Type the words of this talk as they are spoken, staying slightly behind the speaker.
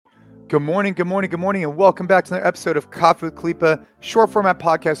Good morning, good morning, good morning, and welcome back to another episode of Coffee with Kalipa, short format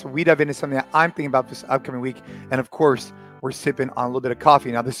podcast where we dive into something that I'm thinking about this upcoming week. And of course, we're sipping on a little bit of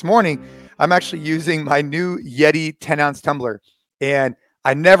coffee. Now, this morning, I'm actually using my new Yeti 10-ounce tumbler. And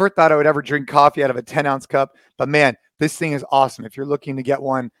I never thought I would ever drink coffee out of a 10-ounce cup. But man, this thing is awesome. If you're looking to get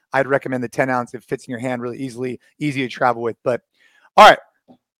one, I'd recommend the 10-ounce. It fits in your hand really easily, easy to travel with. But all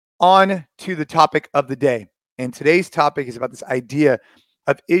right, on to the topic of the day. And today's topic is about this idea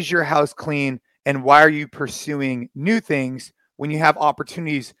of, is your house clean, and why are you pursuing new things when you have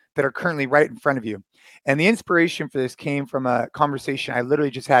opportunities that are currently right in front of you? And the inspiration for this came from a conversation I literally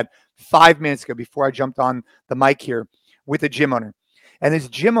just had 5 minutes ago before I jumped on the mic here with a gym owner. And this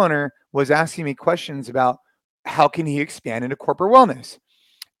gym owner was asking me questions about how can he expand into corporate wellness.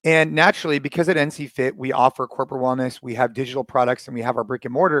 And naturally, because at NC Fit, we offer corporate wellness, we have digital products, and we have our brick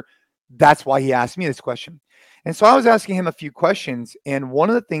and mortar. That's why he asked me this question. And so I was asking him a few questions. And one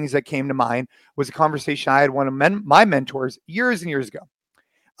of the things that came to mind was a conversation I had with one of my mentors years and years ago.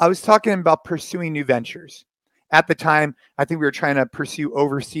 I was talking about pursuing new ventures. At the time, I think we were trying to pursue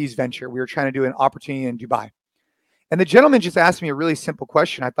overseas venture. We were trying to do an opportunity in Dubai. And the gentleman just asked me a really simple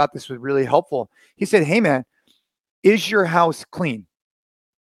question. I thought this was really helpful. He said, "Hey man, is your house clean?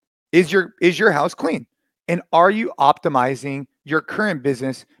 Is your house clean? And are you optimizing your current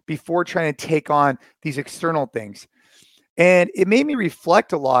business before trying to take on these external things?" And it made me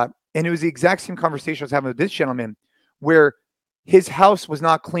reflect a lot. And it was the exact same conversation I was having with this gentleman, where his house was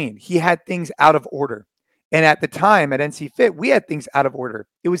not clean. He had things out of order. And at the time at NC Fit, we had things out of order.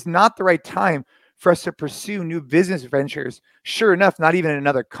 It was not the right time for us to pursue new business ventures. Sure enough, not even in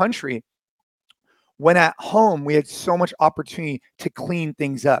another country, when at home we had so much opportunity to clean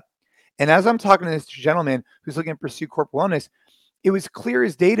things up. And as I'm talking to this gentleman who's looking to pursue corporate wellness, it was clear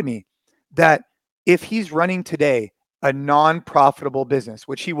as day to me that if he's running today a non-profitable business,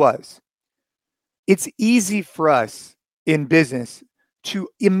 which he was, it's easy for us in business to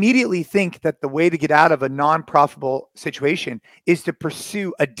immediately think that the way to get out of a non-profitable situation is to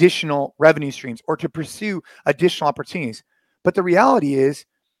pursue additional revenue streams or to pursue additional opportunities. But the reality is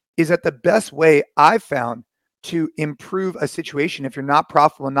that the best way I've found to improve a situation, if you're not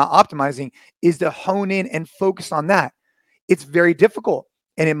profitable and not optimizing, is to hone in and focus on that. It's very difficult,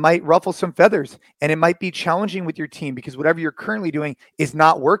 and it might ruffle some feathers, and it might be challenging with your team because whatever you're currently doing is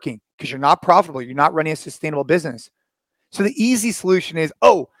not working because you're not profitable. You're not running a sustainable business. So the easy solution is,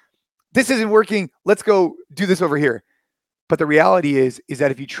 oh, this isn't working. Let's go do this over here. But the reality is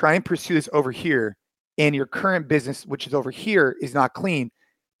that if you try and pursue this over here and your current business, which is over here, is not clean,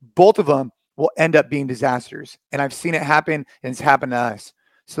 both of them will end up being disasters. And I've seen it happen, and it's happened to us.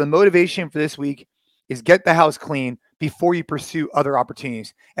 So the motivation for this week is get the house clean before you pursue other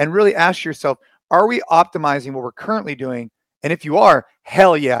opportunities, and really ask yourself, are we optimizing what we're currently doing? And if you are,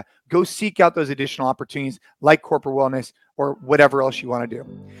 hell yeah, go seek out those additional opportunities like corporate wellness or whatever else you want to do.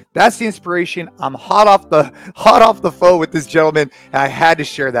 That's the inspiration. I'm hot off the phone with this gentleman, and I had to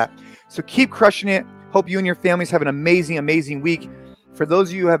share that. So keep crushing it. Hope you and your families have an amazing, amazing week. For those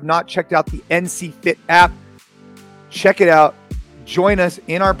of you who have not checked out the NC Fit app, check it out. Join us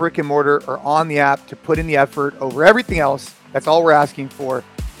in our brick and mortar or on the app to put in the effort over everything else. That's all we're asking for.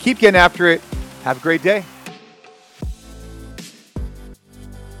 Keep getting after it. Have a great day.